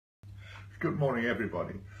Good morning,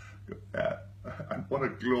 everybody. And what a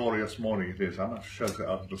glorious morning it is. I must shelter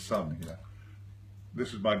out of the sun here.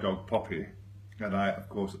 This is my dog Poppy, and I, of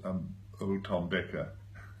course, am old Tom Baker.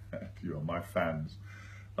 You are my fans.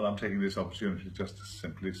 And I'm taking this opportunity just to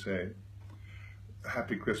simply say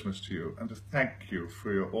Happy Christmas to you, and to thank you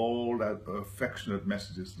for all that affectionate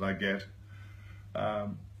messages that I get,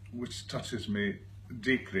 which touches me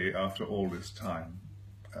deeply after all this time.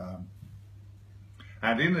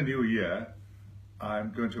 And in the new year,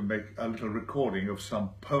 I'm going to make a little recording of some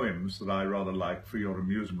poems that I rather like for your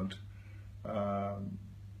amusement, and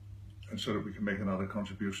so that we can make another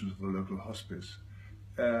contribution to the local hospice.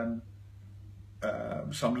 Some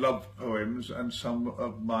love poems and some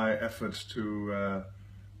of my efforts to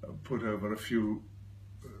put over a few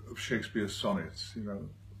of Shakespeare's sonnets,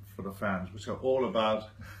 for the fans, which are all about,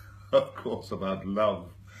 of course, about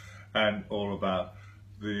love and all about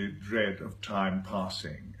the dread of time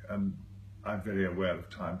passing. And I'm very aware of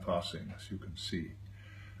time passing, as you can see.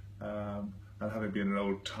 And having been an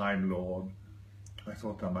old Time Lord, I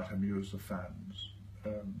thought I might amuse the fans.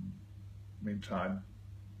 Meantime,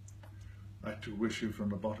 I'd like to wish you from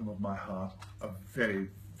the bottom of my heart a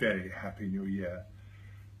very, very happy new year.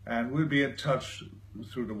 And we'll be in touch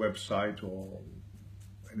through the website or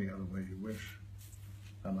any other way you wish.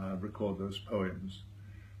 And I'll record those poems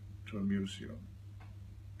to amuse you.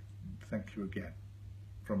 Thank you again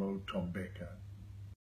from old Tom Baker.